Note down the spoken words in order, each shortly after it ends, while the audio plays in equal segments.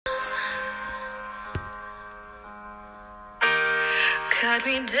cut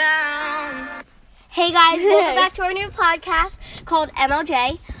me down. Hey guys, welcome back to our new podcast called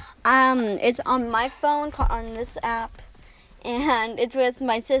MLJ. It's on my phone on this app, and it's with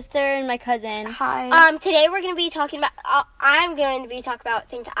my sister and my cousin. Hi. Today we're going to be talking about, I'm going to be talking about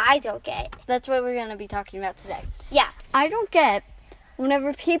things I don't get. That's what we're going to be talking about today. Yeah. I don't get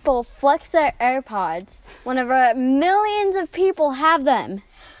whenever people flex their AirPods, whenever millions of people have them.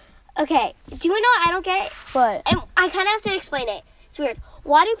 Okay, do you know what I don't get? What? And I kind of have to explain it. It's weird.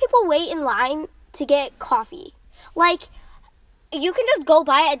 Why do people wait in line to get coffee? Like, you can just go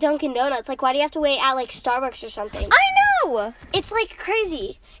buy it at Dunkin' Donuts. Like, why do you have to wait at, like, Starbucks or something? I know! It's, like,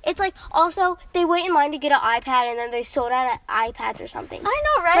 crazy. It's, like, also, they wait in line to get an iPad, and then they sold out at iPads or something. I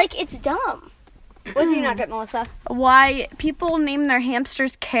know, right? Like, it's dumb. What do you not get, Melissa? Why people name their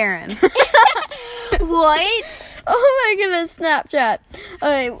hamsters Karen? What? Oh my goodness, Snapchat.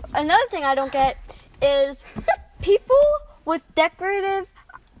 Okay, another thing I don't get is people with decorative,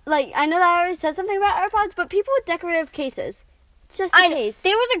 like, I know that I already said something about AirPods, but people with decorative cases. Just a case.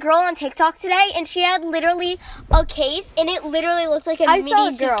 There was a girl on TikTok today, and she had literally a case, and it literally looked like a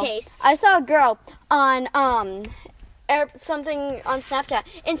mini suitcase. I saw a girl on something on Snapchat,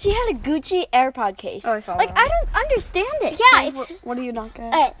 and she had a Gucci AirPod case. Oh, I saw like, that. I don't understand it. Yeah, it's... What do you not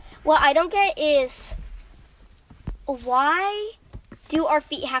get? Okay, what I don't get is, why do our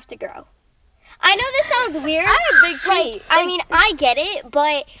feet have to grow? I know this sounds weird. I have big feet. I mean, I get it,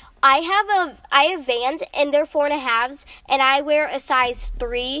 but I have Vans, and they're 4.5s, and I wear a size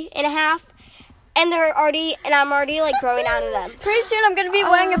 3.5, and I'm already like growing out of them. Pretty soon I'm gonna be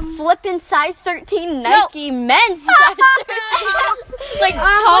wearing a flippin' size 13 Nike men's size 13. Like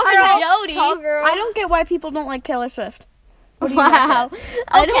tall girl. I don't get why people don't like Taylor Swift. Wow. Okay,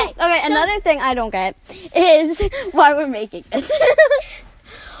 so- another thing I don't get is why we're making this.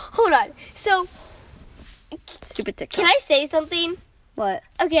 Hold on. So, Stupid TikTok. can I say something? What?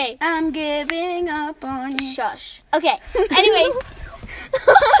 Okay. I'm giving up on you. Shush. Okay.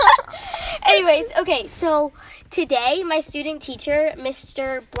 Anyways, okay, so today my student teacher,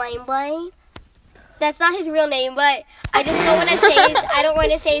 Mr. Blaine Blaine, that's not his real name, but I just don't want to I don't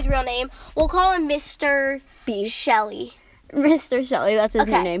want to say his real name. We'll call him Mr. B. Shelley. Mr. Shelley, that's his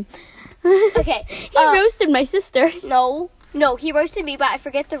new Okay. name. Okay. He roasted my sister. No, he roasted me, but I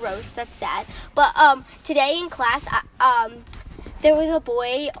forget the roast. That's sad. But today in class, there was a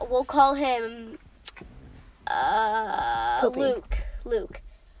boy. We'll call him Poopy. Luke.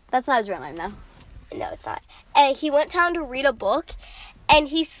 That's not his real name, though. No, it's not. And he went down to read a book, and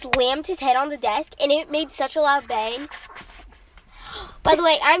he slammed his head on the desk, and it made such a loud bang. By the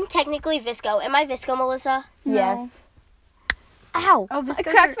way, I'm technically Visco. Am I Visco, Melissa? No. Yes. Ow! Oh, I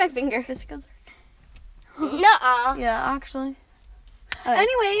cracked my finger. Viscos. Nuh-uh. Yeah, actually.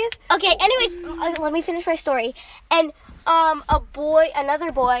 Okay. Anyways. Let me finish my story. And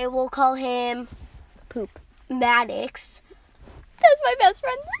another boy, we'll call him Poop. Maddox. That's my best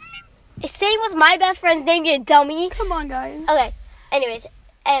friend. Same with my best friend's name, you dummy. Come on, guys. Okay. Anyways,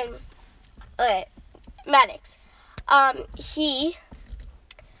 Maddox. He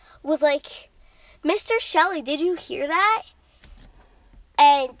was like, Mr. Shelley, did you hear that?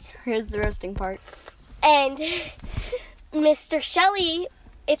 And Here's the roasting part. Mr. Shelley,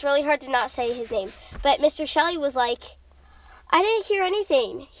 it's really hard to not say his name, but Mr. Shelley was like, I didn't hear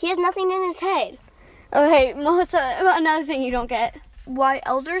anything. He has nothing in his head. Okay, Melissa, another thing you don't get. Why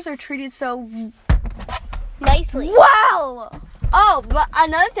elders are treated so Nicely. well. Oh, but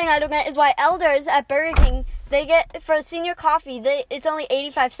another thing I don't get is why elders at Burger King, they get, for senior coffee, it's only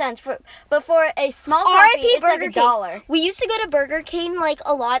 85 cents. But for a small coffee, R.I.P. it's Burger like King. $1. We used to go to Burger King, like,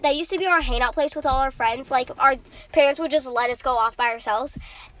 a lot. That used to be our hangout place with all our friends. Like, our parents would just let us go off by ourselves.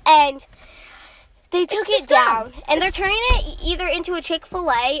 And they took it down. And they're turning it either into a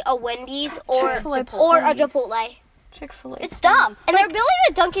Chick-fil-A, a Wendy's, or a Chipotle. Chick-fil-A. It's dumb. And they're building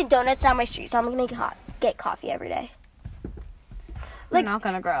a Dunkin' Donuts down my street, so I'm going to get coffee every day. They're not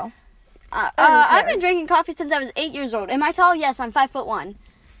gonna grow. I've been drinking coffee since I was 8 years old. Am I tall? Yes, I'm 5'1".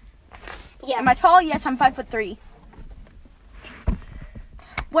 Yeah. Am I tall? Yes, I'm 5'3".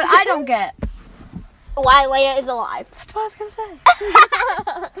 What I don't get. Why Elena is alive. That's what I was gonna say.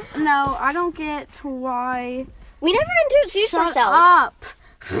 No, I don't get why. We never introduced Shut ourselves. up.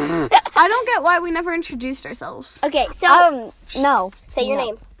 I don't get why we never introduced ourselves. Okay, so No. say your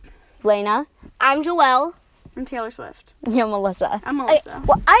name. Lena. I'm Joelle. I'm Taylor Swift. You're Melissa. I'm Melissa.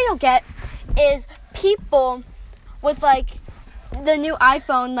 What I don't get is people with, like, the new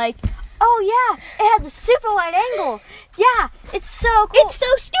iPhone, like, oh, yeah, it has a super wide angle. Yeah, it's so cool. It's so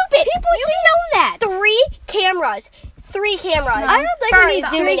stupid. People should know that. 3 cameras. 3 cameras. No. I don't think we need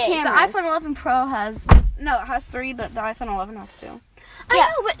First, zoom The cameras. iPhone 11 Pro has 3, but the iPhone 11 has 2. I Yeah.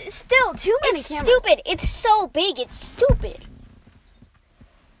 know, but still, too many It's cameras. stupid. It's so big. It's stupid.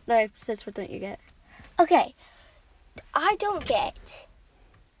 No, sis, what don't you get? Okay. I don't get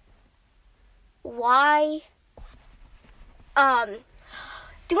why.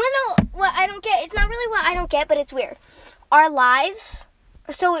 Do you want to know what I don't get? It's not really what I don't get, but it's weird. Our lives.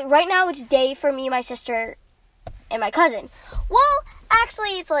 So right now it's day for me, my sister, and my cousin. Well,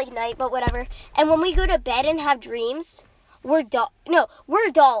 actually it's like night, but whatever. And when we go to bed and have dreams, we're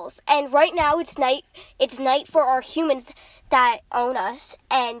dolls. And right now it's night. It's night for our humans that own us,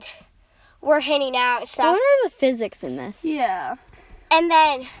 and we're hanging out and stuff. What are the physics in this? Yeah. And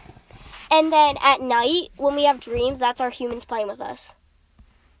then at night, when we have dreams, that's our humans playing with us.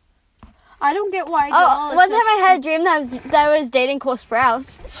 I don't get why. Oh, one time I had a dream that I was dating Cole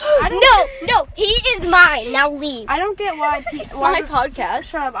Sprouse. No, he is mine. Now leave. I don't get why. My podcast.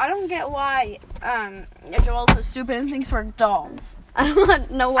 Shut up. I don't get why Joel's so stupid and thinks we're dolls. I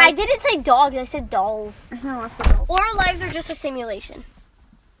don't know why. I didn't say dogs. I said dolls. I don't want to say dolls. Or our lives are just a simulation.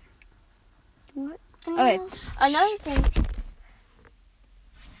 What? Okay, another thing.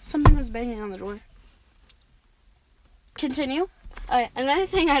 Something was banging on the door. Continue. Okay, another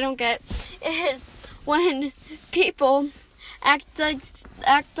thing I don't get is when people act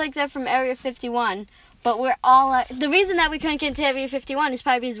like they're from Area 51, but we're all the reason that we couldn't get into Area 51 is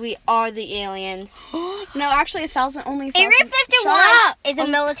probably because we are the aliens. No, actually, 1,000 only. Area 51 Shut up. is a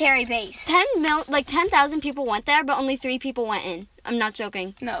military base. 10,000 people went there, but only 3 people went in. I'm not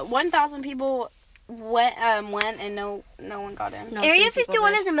joking. No, 1,000 people went and no one got in. No, Area 3 people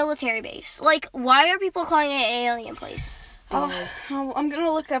 51 did. is a military base. Like, why are people calling it an alien place? Oh, I'm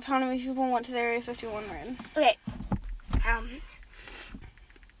gonna look up how many people went to the Area 51 we're in. Okay.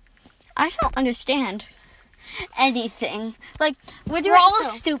 I don't understand anything. Like We're all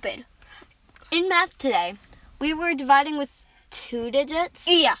stupid. in math today. We were dividing with 2 digits,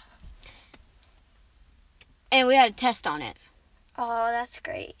 Yeah. and we had a test on it. Oh, that's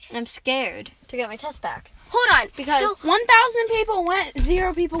great. And I'm scared to get my test back. Hold on. Because- So, 1,000 people went,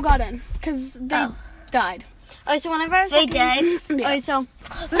 0 people got in because they died. Okay, so whenever I was they talking- did. Yeah. Okay, so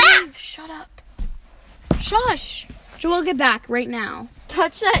Matt! Shut up. Shush. Joel, get back right now.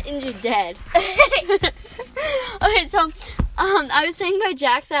 touch that and you're dead. Okay, so I was saying by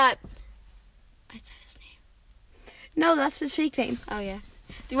Jack that I said his name. No, that's his fake name. Oh yeah.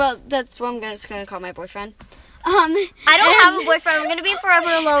 Well, that's what I'm gonna call my boyfriend. I don't have a boyfriend. I'm gonna be forever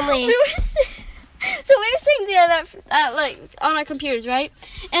lonely. We were so we were sitting together like on our computers, right?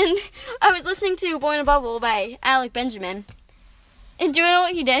 And I was listening to "Boy in a Bubble" by Alec Benjamin. And do you know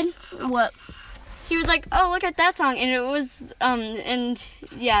what he did? What? He was like, "Oh, look at that song," and it was and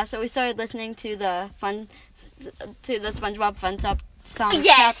yeah. So we started listening to the SpongeBob Fun Song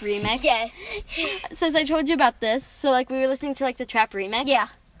Trap remix. Yes. Since I told you about this, so like we were listening to like the Trap remix. Yeah.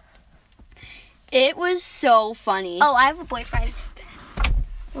 It was so funny. Oh, I have a boyfriend.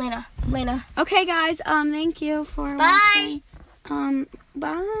 Lena. Okay, guys. Thank you for Bye. watching.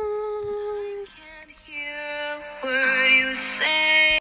 Bye. Can't hear a word you say.